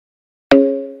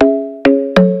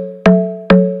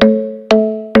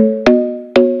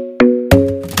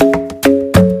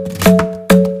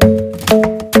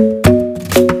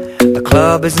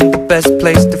club isn't the best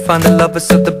place to find the lovers,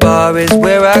 so the bar is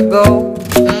where I go.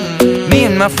 Me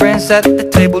and my friends at the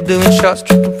table doing shots,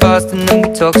 tripping fast, and then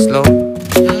we talk slow.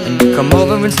 And you come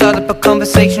over and start up a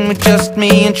conversation with just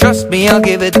me, and trust me, I'll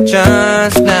give it a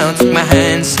chance. Now take my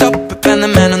hand, stop it, and the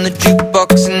man on the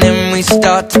jukebox, and then we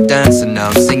start to dance. And now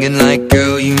I'm singing like,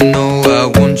 girl, you know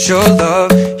I want your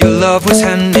love. Your love was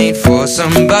handmade for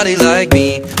somebody like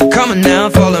me. Come on now,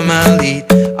 follow my lead.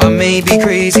 I may be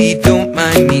crazy, don't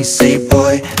mind me. Say,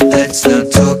 boy, let's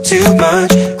not talk too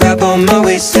much. Grab on my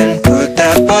waist and put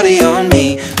that body on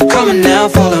me. Come on now,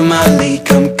 follow my lead.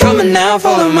 Come on now,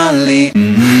 follow my lead.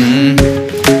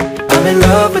 I'm in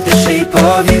love with the shape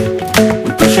of you.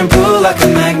 We push and pull like a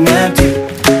magnet do.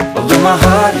 Although my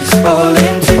heart is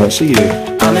falling too. I see you.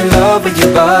 I'm in love with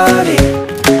your body.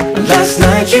 Last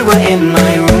night you were in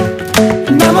my room,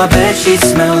 and now my bedsheets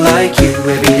smell like you.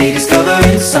 Every day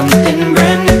discovering something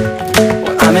brand new.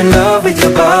 Well, I'm in love with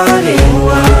your body.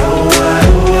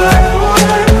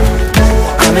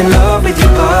 I'm in love with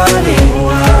your body.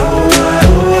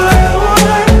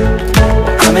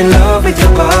 I'm in love with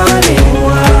your body.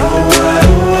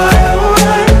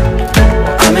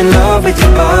 I'm in love with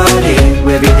your body.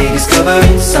 Every day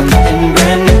discovering something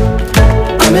brand new.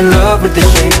 I'm in love with the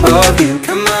shape of you.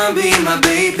 Come on, be my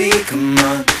baby, come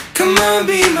on. Come on,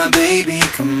 be my baby,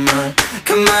 come on.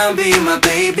 Come on, be my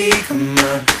baby, come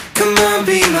on. Come on,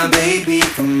 be my baby,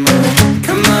 come on.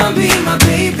 Come on, be my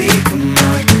baby, come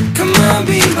on. Come on,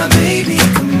 be my baby,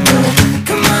 come on.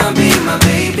 Come on, be my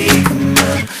baby, come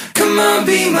on. Come on,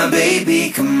 be my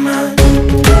baby, come on.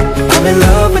 I'm in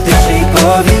love with the shape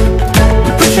of you.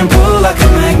 We push and pull like a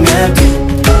magnet do.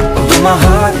 Although my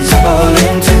heart is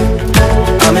falling too.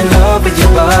 I'm in love with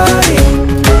your body.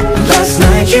 Last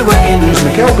night you were in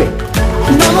my room,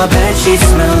 now my bedsheets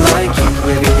smell like you.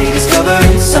 Every day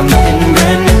discovering something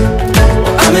brand new.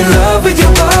 I'm in love with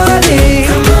your body.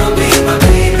 Come on, be my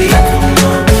baby. Come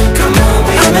on, come on,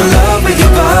 be I'm in love with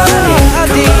your body.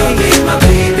 Come on, be my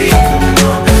baby. Come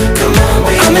on, come on,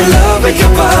 be I'm in love with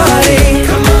your body.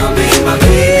 Come on, be my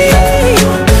baby.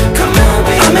 Come on,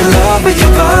 be I'm in love with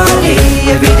your body.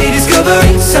 Every day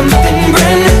discovering something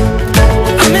brand new.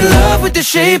 I'm in love with the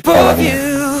shape of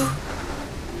you.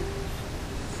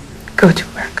 Good.